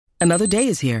Another day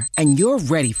is here, and you're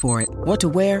ready for it. What to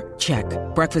wear? Check.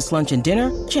 Breakfast, lunch, and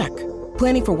dinner? Check.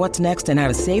 Planning for what's next and how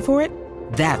to save for it?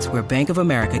 That's where Bank of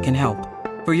America can help.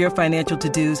 For your financial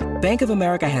to-dos, Bank of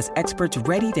America has experts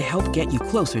ready to help get you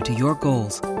closer to your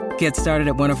goals. Get started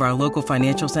at one of our local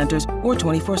financial centers or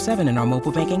 24/7 in our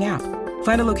mobile banking app.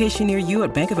 Find a location near you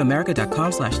at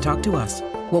bankofamerica.com/talktous.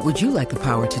 What would you like the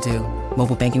power to do?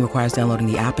 Mobile banking requires downloading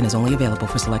the app and is only available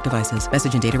for select devices.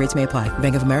 Message and data rates may apply.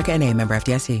 Bank of America N.A., member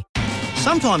FDIC.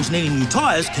 Sometimes needing new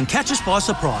tyres can catch us by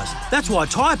surprise. That's why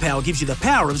Tyre Power gives you the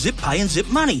power of Zip Pay and Zip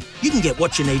Money. You can get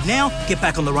what you need now, get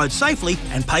back on the road safely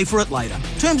and pay for it later.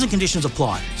 Terms and conditions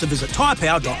apply. So visit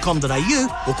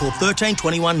tyrepower.com.au or call 13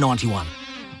 21 91.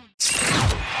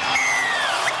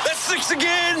 That's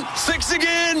six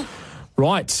again.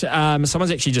 Right,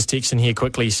 someone's actually just texting here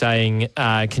quickly saying,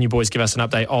 can you boys give us an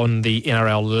update on the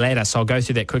NRL ladder? So I'll go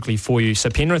through that quickly for you.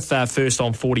 So Penrith first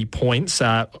on 40 points,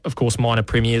 of course minor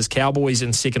premiers. Cowboys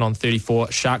in second on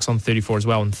 34, Sharks on 34 as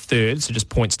well in third, so just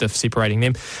points diff separating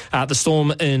them. The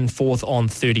Storm in fourth on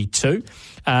 32.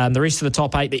 The rest of the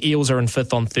top eight, the Eels are in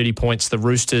fifth on 30 points. The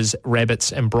Roosters,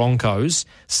 Rabbits and Broncos,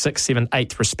 6th, 7th,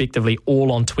 8th respectively,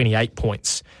 all on 28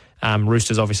 points.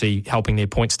 Roosters obviously helping their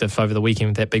point stiff over the weekend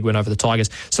with that big win over the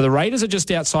Tigers. So the Raiders are just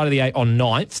outside of the 8 on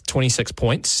 9th, 26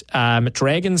 points.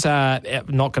 Dragons are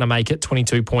not going to make it,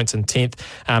 22 points in 10th.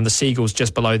 The Seagulls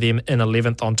just below them in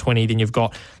 11th on 20. Then you've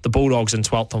got the Bulldogs in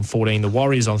 12th on 14, the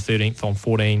Warriors on 13th on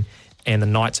 14, and the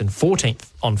Knights in 14th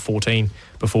on 14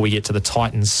 before we get to the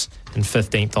Titans in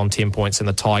 15th on 10 points and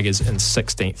the Tigers in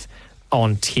 16th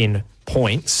on 10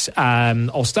 points.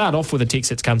 I'll start off with a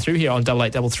text that's come through here on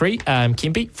 8833.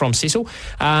 Kempi from Cecil.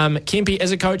 Kempi,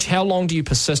 as a coach, how long do you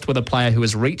persist with a player who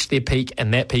has reached their peak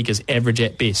and that peak is average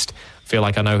at best? I feel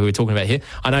like I know who we're talking about here.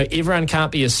 I know everyone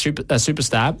can't be a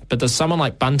superstar, but does someone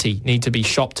like Bunty need to be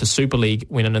shopped to Super League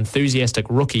when an enthusiastic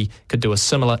rookie could do a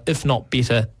similar, if not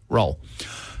better, role?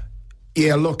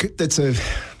 Yeah, look, that's the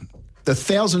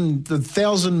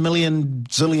thousand million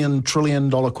zillion trillion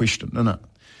dollar question, isn't it?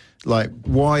 Like,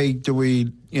 why do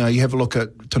we, you have a look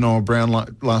at Tanoa Brown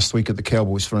last week at the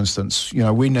Cowboys, for instance.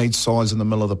 We need size in the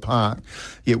middle of the park,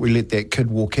 yet we let that kid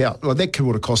walk out. Like, that kid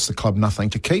would have cost the club nothing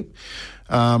to keep.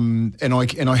 And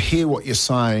I hear what you're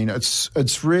saying.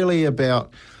 It's really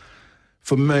about,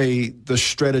 for me, the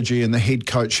strategy and the head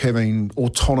coach having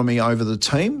autonomy over the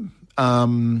team.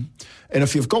 And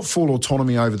if you've got full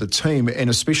autonomy over the team, and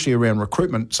especially around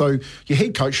recruitment, so your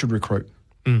head coach should recruit.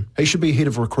 He should be head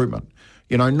of recruitment.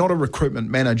 Not a recruitment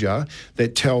manager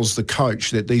that tells the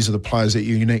coach that these are the players that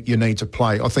you need to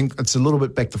play. I think it's a little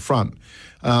bit back to front,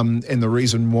 and the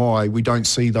reason why we don't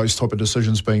see those type of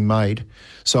decisions being made.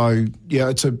 So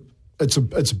yeah,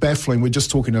 it's baffling. We're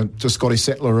just talking to Scotty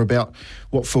Sattler about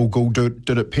what Phil Gould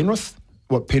did at Penrith,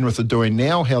 what Penrith are doing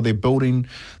now, how they're building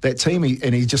that team.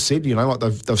 And he just said, like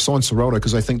they've signed Ciraldo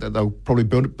because they think that they'll probably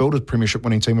build a premiership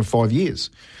winning team in 5 years.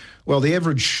 Well, the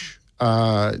average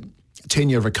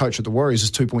tenure of a coach at the Warriors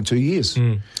is 2.2 years.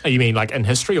 You mean like in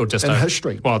history or just in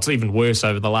history? Well, it's even worse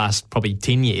over the last probably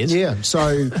 10 years. Yeah.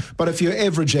 So, but if you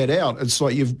average that out, it's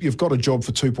like you've got a job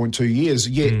for 2.2 years.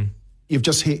 Yet you've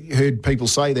just heard people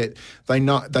say that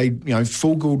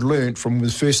Phil Gould learnt from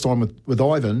his first time with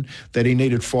Ivan that he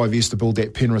needed 5 years to build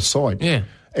that Penrith side. Yeah.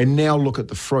 And now look at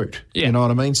the fruit. Yeah. You know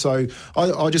what I mean? So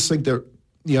I just think that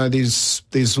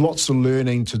there's lots of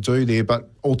learning to do there, but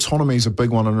autonomy is a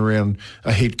big one around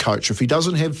a head coach. If he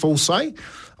doesn't have full say,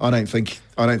 I don't think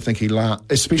he lasts.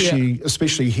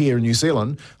 Especially here in New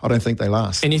Zealand, I don't think they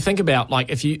last. And you think about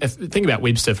if think about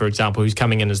Webster, for example, who's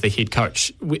coming in as the head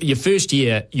coach. Your first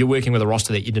year, you're working with a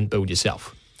roster that you didn't build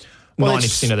yourself.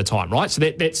 90% of the time, right? So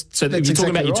that's you're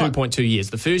talking about your 2.2 years.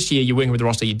 The first year, you're working with the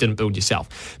roster you didn't build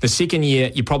yourself. The second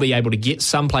year, you're probably able to get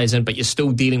some players in, but you're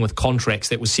still dealing with contracts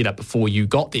that were set up before you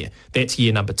got there. That's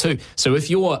year number 2. So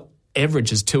if your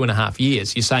average is 2.5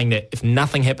 years, you're saying that if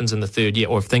nothing happens in the third year,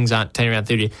 or if things aren't turning around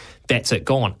third year, that's it,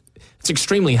 gone. It's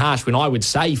extremely harsh when I would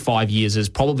say 5 years is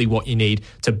probably what you need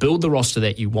to build the roster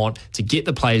that you want, to get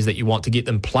the players that you want, to get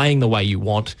them playing the way you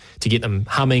want, to get them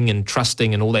humming and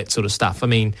trusting and all that sort of stuff. I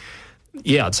mean,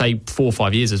 yeah, I'd say 4 or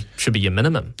 5 years should be your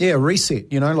minimum. Yeah, a reset,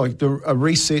 a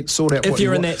reset, sort out if what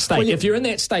you're you in want. that state. If you're in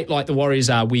that state like the Warriors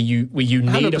are, where you need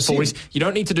 100%. You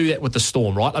don't need to do that with the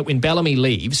Storm, right? Like when Bellamy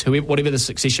leaves, whatever the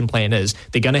succession plan is,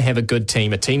 they're going to have a good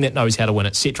team, a team that knows how to win,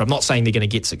 etc. I'm not saying they're going to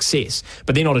get success,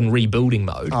 but they're not in rebuilding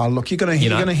mode. Oh, look, you're going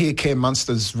to hear Cam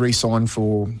Munster's re-sign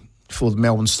for the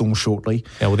Melbourne Storm shortly.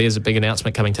 Yeah, well, there's a big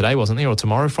announcement coming today, wasn't there, or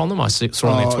tomorrow from them? I saw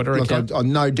on their Twitter account.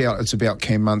 No doubt it's about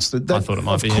Cam Munster. I thought it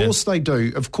might be. Of course they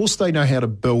do. Of course they know how to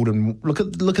build and look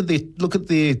at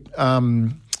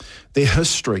their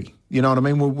history. You know what I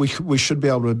mean? We should be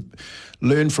able to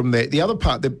learn from that. The other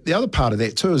part of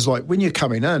that too is like when you're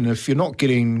coming in, if you're not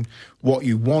getting what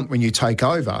you want when you take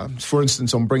over, for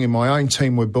instance, I'm bringing my own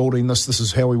team, we're building this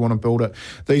is how we want to build it,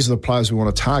 these are the players we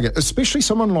want to target, especially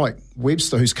someone like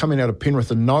Webster who's coming out of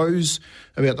Penrith and knows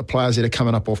about the players that are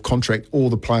coming up off contract or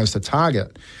the players to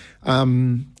target.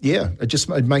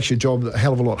 It makes your job a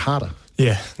hell of a lot harder.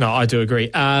 Yeah, no, I do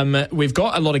agree. We've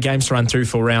got a lot of games to run through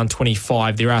for round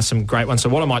 25. There are some great ones. So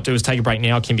what I might do is take a break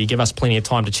now, Kimby, give us plenty of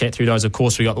time to chat through those. Of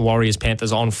course, we got the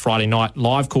Warriors-Panthers on Friday night.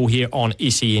 Live call here on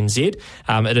SENZ.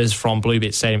 It is from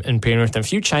Bluebet Stadium in Penrith. And a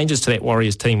few changes to that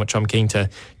Warriors team, which I'm keen to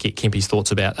get Kempy's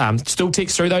thoughts about. Still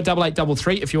text through, though,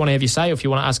 8833 if you want to have your say or if you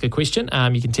want to ask a question.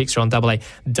 You can text through on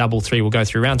 8833. We'll go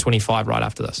through round 25 right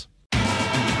after this.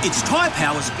 It's Tyre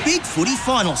Power's Big Footy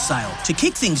Final Sale. To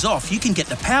kick things off, you can get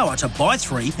the power to buy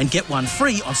 3 and get 1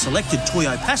 free on selected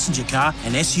Toyo passenger car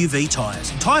and SUV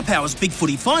tyres. Tyre Power's Big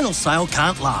Footy Final Sale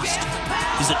can't last.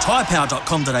 Visit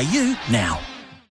tyrepower.com.au now.